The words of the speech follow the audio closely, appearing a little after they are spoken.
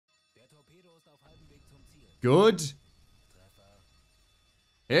Good.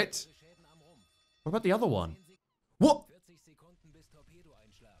 Hit. What about the other one? What?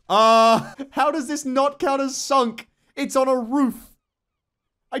 How does this not count as sunk? It's on a roof.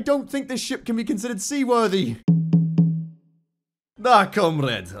 I don't think this ship can be considered seaworthy. Ah,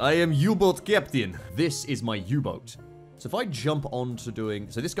 comrade, I am U-boat captain. This is my U-boat. So if I jump on to doing...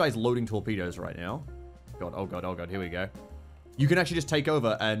 So this guy's loading torpedoes right now. God, oh god, oh god, here we go. You can actually just take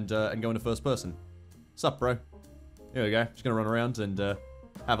over and go into first person. Sup, bro? Here we go. Just gonna run around and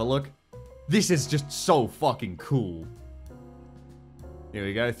have a look. This is just so fucking cool. Here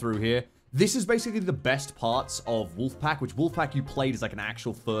we go, through here. This is basically the best parts of Wolfpack, which Wolfpack you played as like an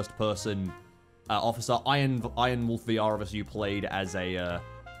actual first-person officer. IRONWOLF VR, obviously, you played as a,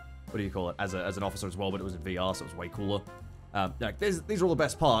 what do you call it? As an officer as well, but it was in VR, so it was way cooler. Like, these are all the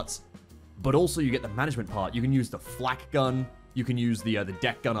best parts, but also you get the management part. You can use the flak gun. You can use the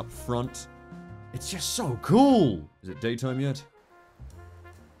deck gun up front. It's just so cool. Is it daytime yet?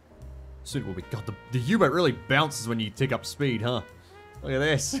 Soon it will be. God, the U-boat really bounces when you tick up speed, huh? Look at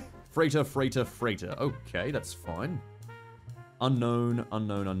this. Freighter, freighter, freighter. Okay, that's fine. Unknown,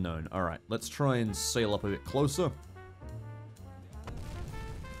 unknown, unknown. Alright, let's try and sail up a bit closer.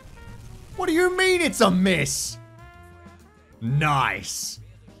 What do you mean it's a miss? Nice.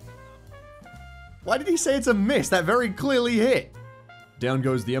 Why did he say it's a miss? That very clearly hit. Down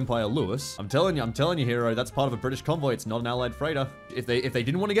goes the Empire Lewis. I'm telling you, hero, that's part of a British convoy. It's not an Allied freighter. If they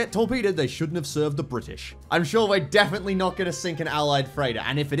didn't want to get torpedoed, they shouldn't have served the British. I'm sure we're definitely not going to sink an Allied freighter.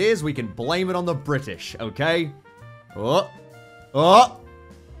 And if it is, we can blame it on the British, okay? Oh. Oh.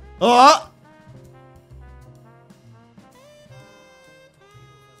 Oh.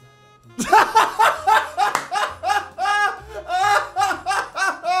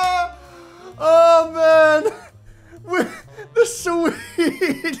 Oh, man.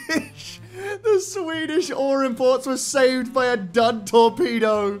 The Swedish ore imports were saved by a dud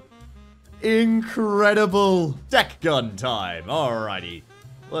torpedo. Incredible. Deck gun time. Alrighty.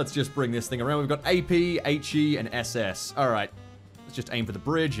 Let's just bring this thing around. We've got AP, HE, and SS. Alright. Let's just aim for the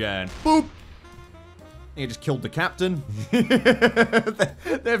bridge and boop. You just killed the captain.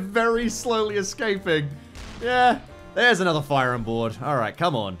 They're very slowly escaping. Yeah. There's another fire on board. Alright,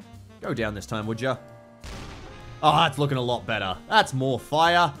 come on. Go down this time, would ya? Oh, that's looking a lot better. That's more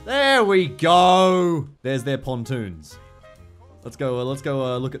fire. There we go. There's their pontoons. Let's go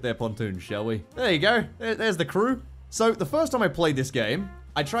look at their pontoons, shall we? There you go. There's the crew. So, the first time I played this game,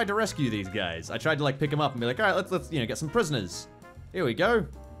 I tried to rescue these guys. I tried to, like, pick them up and be like, all right, let's get some prisoners. Here we go.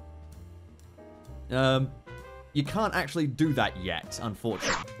 You can't actually do that yet,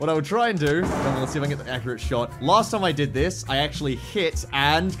 unfortunately. What I would try and do, come on, let's see if I can get the accurate shot. Last time I did this, I actually hit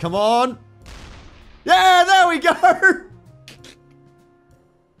and, come on. Yeah, there we go!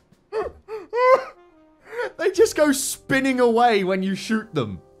 They just go spinning away when you shoot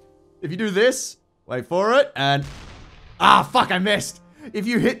them. If you do this, wait for it, and... Ah, fuck, I missed! If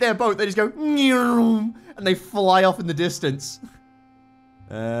you hit their boat, they just go... And they fly off in the distance.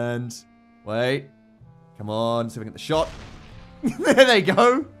 And... Wait. Come on, see if I can get the shot. There they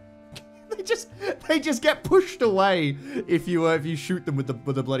go! They just get pushed away if you shoot them with the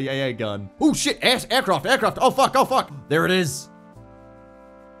bloody AA gun. Oh shit! Aircraft! Oh fuck! There it is.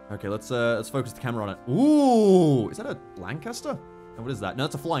 Okay, let's focus the camera on it. Ooh, is that a Lancaster? And what is that? No,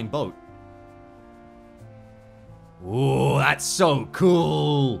 it's a flying boat. Ooh, that's so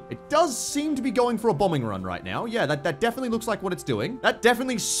cool. It does seem to be going for a bombing run right now. Yeah, that definitely looks like what it's doing. That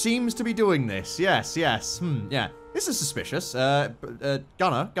definitely seems to be doing this. Yes. Yeah. This is suspicious.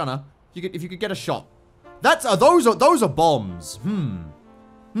 Gunner. If you could get a shot. Those are bombs.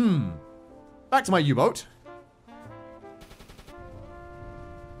 Back to my U-boat.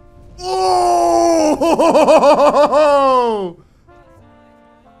 Oh!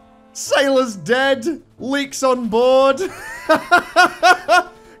 Sailor's dead. Leaks on board.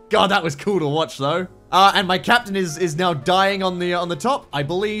 God, that was cool to watch though. And my captain is now dying on the top. I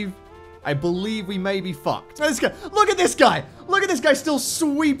believe we may be fucked. Look at this guy. Look at this guy still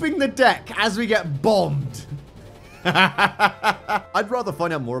sweeping the deck as we get bombed. I'd rather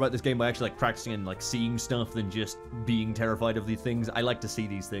find out more about this game by actually like practicing and like seeing stuff than just being terrified of these things. I like to see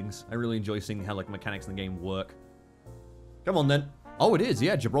these things. I really enjoy seeing how like mechanics in the game work. Come on then. Oh, it is.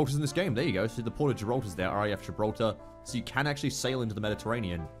 Yeah, Gibraltar's in this game. There you go. So the port of Gibraltar's there. RAF Gibraltar. So you can actually sail into the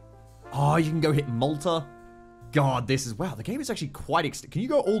Mediterranean. Oh, you can go hit Malta. God, this is... Wow, the game is actually quite extensive. Can you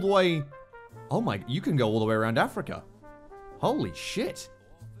go all the way... Oh my... You can go all the way around Africa. Holy shit.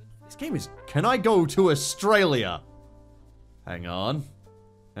 This game is... Can I go to Australia? Hang on.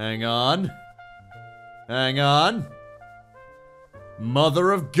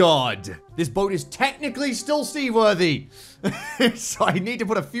 Mother of God. This boat is technically still seaworthy. So I need to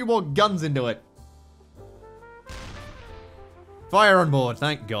put a few more guns into it. Fire on board,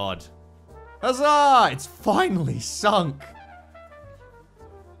 thank God. Huzzah! It's finally sunk.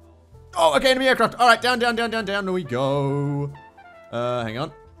 Oh, okay, enemy aircraft. All right, down, down, down, down, down we go. Hang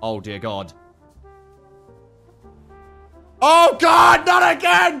on. Oh, dear God. Oh, God, not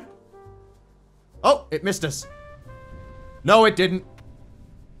again! Oh, it missed us. No, it didn't.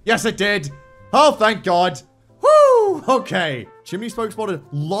 Yes, it did. Oh, thank God. Woo! Okay. Chimney smoke spotted.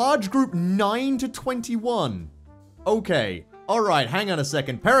 Large group 9 to 21. Okay. All right, hang on a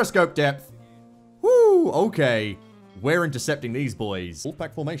second. Periscope depth. Woo! Okay. We're intercepting these boys.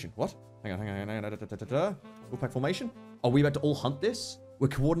 Wolfpack formation. What? Hang on, hang on, hang on. Wolfpack formation? Are we about to all hunt this? We're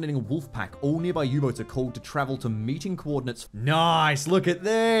coordinating a wolf pack. All nearby U-boats are called to travel to meeting coordinates. Nice, look at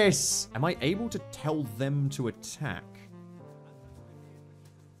this. Am I able to tell them to attack?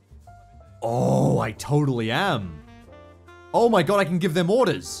 Oh, I totally am. Oh my God, I can give them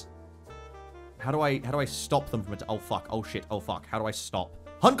orders. How do I stop them from it? Oh fuck, oh shit, oh fuck. How do I stop?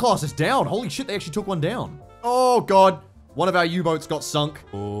 Hunt class is down. Holy shit, they actually took one down. Oh God, one of our U-boats got sunk.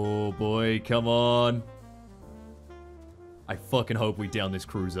 Oh boy, come on. I fucking hope we down this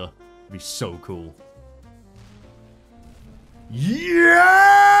cruiser. It'd be so cool.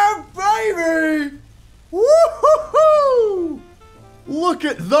 Yeah, baby! Woohoo! Look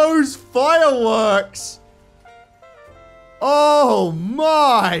at those fireworks! Oh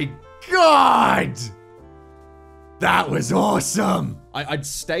my God! That was awesome! I'd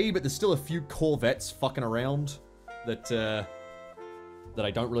stay, but there's still a few corvettes fucking around that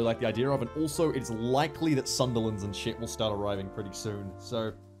I don't really like the idea of, and also it's likely that Sunderlands and shit will start arriving pretty soon,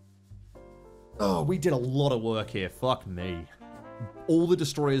 so... Oh, we did a lot of work here, fuck me. All the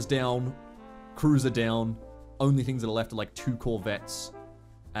destroyers down, cruiser down, only things that are left are like 2 corvettes,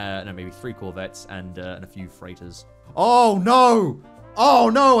 no, maybe 3 corvettes, and a few freighters. Oh no! Oh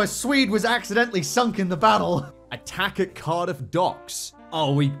no, a Swede was accidentally sunk in the battle! Attack at Cardiff Docks.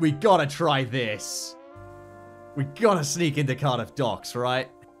 Oh, we gotta try this. We gotta sneak into Cardiff Docks, right?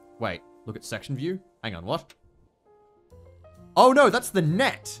 Wait, look at section view? Hang on, what? Oh no, that's the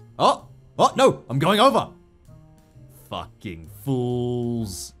net! Oh, no, I'm going over! Fucking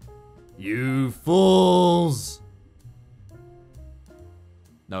fools. You fools!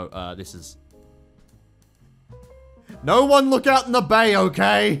 No, this is... No one look out in the bay,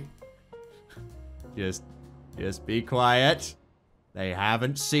 okay? Just be quiet. They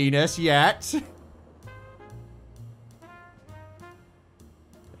haven't seen us yet.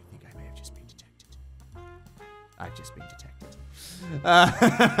 I've just been detected.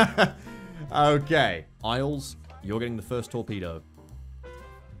 Okay. Isles, you're getting the first torpedo.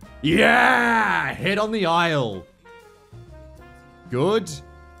 Yeah! Hit on the isle. Good.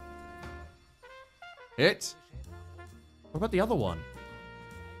 Hit. What about the other one?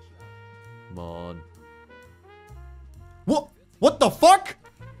 Come on. What? What the fuck?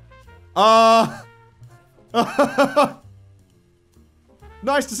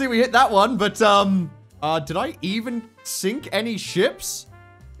 Nice to see we hit that one, but, did I even sink any ships?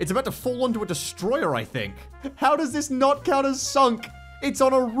 It's about to fall onto a destroyer, I think. How does this not count as sunk? It's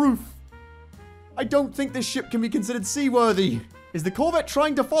on a roof. I don't think this ship can be considered seaworthy. Is the corvette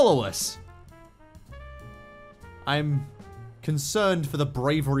trying to follow us? I'm concerned for the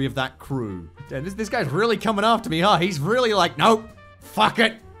bravery of that crew. Damn, this guy's really coming after me, huh? He's really like, nope, fuck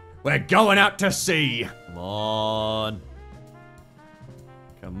it. We're going out to sea. Come on.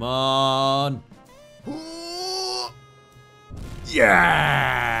 Come on.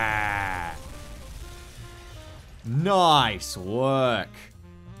 Yeah! Nice work.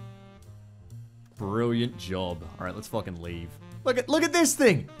 Brilliant job. All right, let's fucking leave. Look at this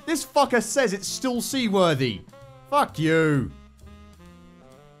thing. This fucker says it's still seaworthy. Fuck you.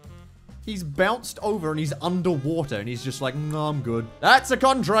 He's bounced over and he's underwater and he's just like, no, I'm good. That's a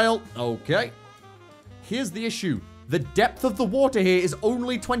contrail. Okay. Here's the issue. The depth of the water here is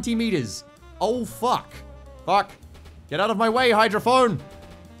only 20 meters. Oh, fuck. Fuck. Get out of my way, hydrophone.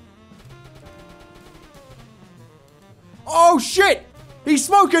 Oh, shit. He's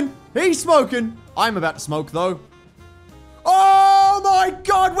smoking. He's smoking. I'm about to smoke, though. Oh, my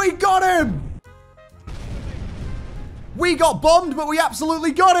God. We got him. We got bombed, but we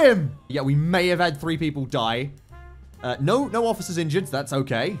absolutely got him. Yeah, we may have had 3 people die. No officers injured. So that's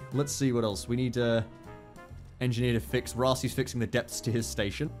okay. Let's see what else. We need engineer to fix. Rassi's fixing the depths to his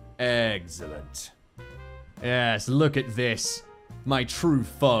station. Excellent. Yes, look at this. My true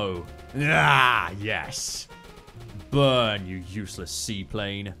foe. Ah, yes. Burn, you useless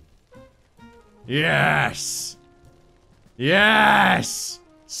seaplane. Yes. Yes!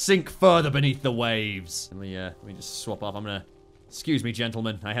 Sink further beneath the waves. Let me just swap up. I'm gonna... Excuse me,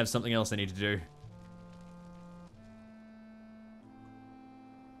 gentlemen. I have something else I need to do.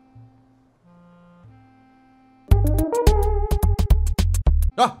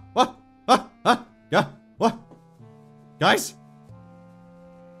 Yeah, what? Guys?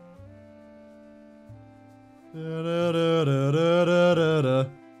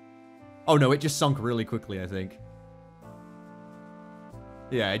 Oh no, it just sunk really quickly, I think.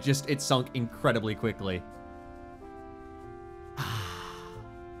 Yeah, it sunk incredibly quickly.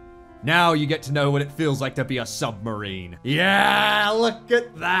 Now you get to know what it feels like to be a submarine. Yeah, look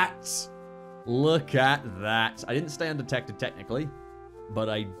at that. Look at that. I didn't stay undetected technically, but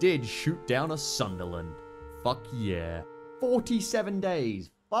I did shoot down a Sunderland. Fuck yeah. 47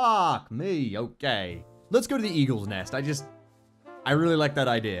 days. Fuck me. Okay. Let's go to the Eagle's Nest. I really like that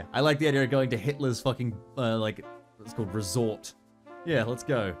idea. I like the idea of going to Hitler's fucking, like, what's called resort. Yeah, let's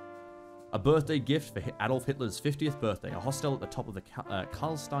go. A birthday gift for Adolf Hitler's 50th birthday. A hostel at the top of the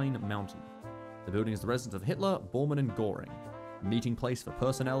Karlstein Mountain. The building is the residence of Hitler, Bormann, and Göring. A meeting place for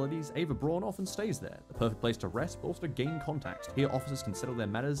personalities. Ava Braun often stays there. The perfect place to rest, but also to gain contacts. Here, officers can settle their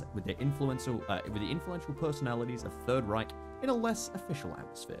matters with the influential personalities of Third Reich in a less official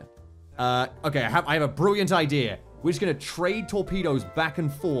atmosphere. Okay, I have a brilliant idea. We're just gonna trade torpedoes back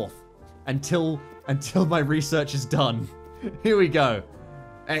and forth until my research is done. Here we go.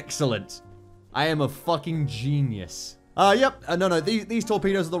 Excellent. I am a fucking genius. Yep. No, these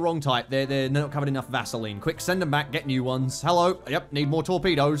torpedoes are the wrong type. They're not covered enough Vaseline. Quick, send them back. Get new ones. Hello. Yep, need more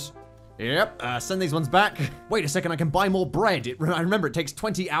torpedoes. Yep, send these ones back. Wait a second, I can buy more bread. I remember it takes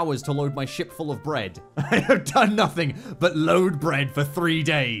 20 hours to load my ship full of bread. I have done nothing but load bread for 3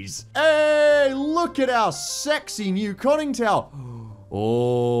 days. Hey, look at our sexy new conning tower.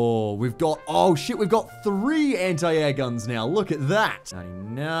 Oh, oh shit, we've got 3 anti-air guns now. Look at that.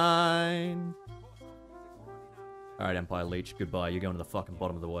 99. All right, Empire Leech, goodbye. You're going to the fucking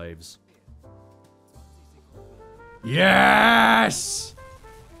bottom of the waves. Yes!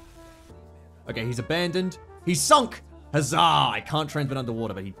 Okay, he's abandoned. He's sunk! Huzzah! I can't transmit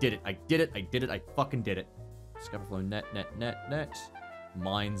underwater, but he did it. I did it. I fucking did it. Discover flow net.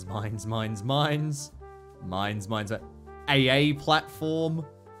 Mines. AA platform.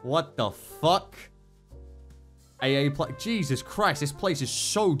 What the fuck? Jesus Christ, this place is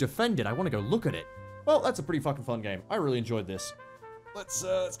so defended. I want to go look at it. Well, that's a pretty fucking fun game. I really enjoyed this. Let's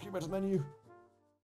keep back to the menu.